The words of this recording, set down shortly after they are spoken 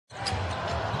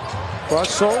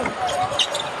Russell.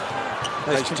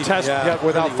 Nice contest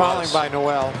without really fouling by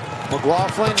Noel.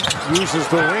 McLaughlin uses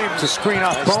the rim to screen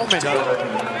off Bowman.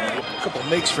 A couple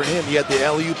makes for him. He had the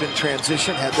alley-oop in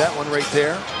transition, had that one right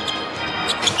there.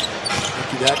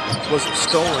 Lucky that wasn't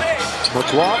stolen.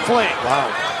 McLaughlin.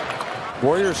 Wow.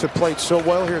 Warriors have played so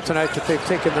well here tonight that they've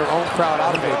taken their own crowd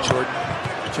out of it, Jordan.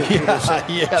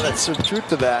 Yeah, that's some truth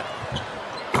to that.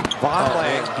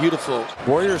 Vonleh. Beautiful.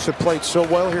 Warriors have played so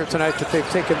well here tonight that they've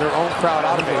taken their own crowd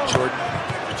out of it, Jordan.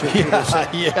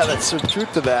 Yeah, that's some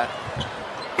truth to that.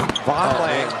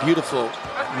 Vonleh. Beautiful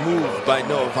move by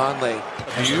Noah Vonleh.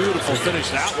 Beautiful finish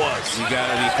that was. You got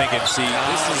to be thinking, see,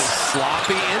 this is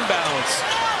sloppy inbounds.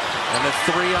 And the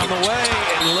three on the way,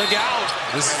 and look out.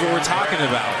 This is what we're talking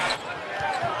about.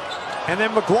 And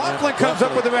then McLaughlin comes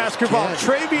up with the basketball.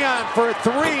 Travion for a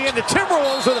three, and the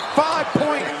Timberwolves with a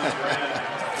 5-point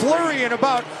flurry in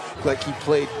about. Like he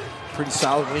played pretty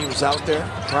solid when he was out there.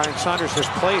 Ryan Saunders has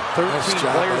played 13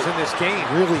 players in this game.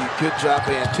 Really good job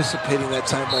by anticipating that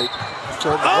time by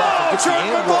Jordan McLaughlin.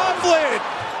 Jordan McLaughlin!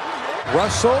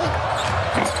 Russell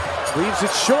leaves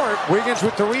it short. Wiggins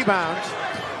with the rebound.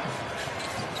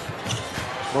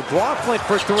 McLaughlin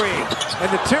for three. And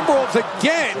the Timberwolves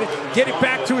again get it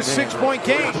back to a 6-point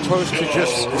game. Opposed to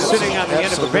just sitting on the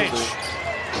end of the bench.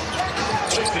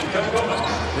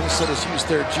 Minnesota's used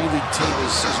their G League team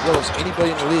as well as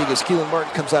anybody in the league. As Keelan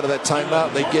Martin comes out of that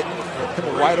timeout, they get him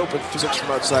a wide open physics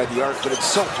from outside the arc. But it's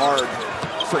so hard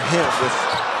for him with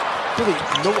really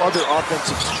no other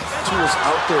offensive tools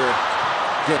out there.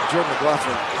 Again, Jordan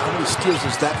McLaughlin, how many steals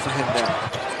is that for him now?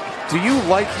 Do you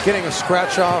like getting a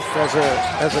scratch off as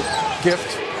a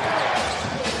gift?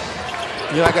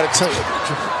 You know, I got to tell you,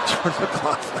 Jordan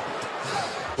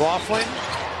McLaughlin.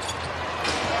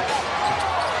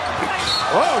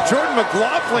 Oh, Jordan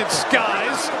McLaughlin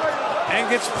skies and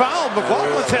gets fouled.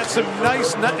 McLaughlin's had some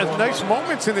nice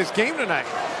moments in this game tonight.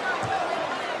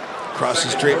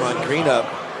 Crosses Draymond Green up.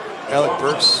 Alec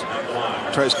Burks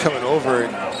tries coming over,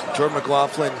 and Jordan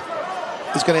McLaughlin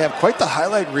is going to have quite the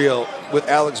highlight reel with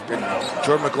Alex.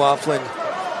 Jordan McLaughlin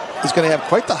is going to have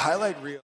quite the highlight reel.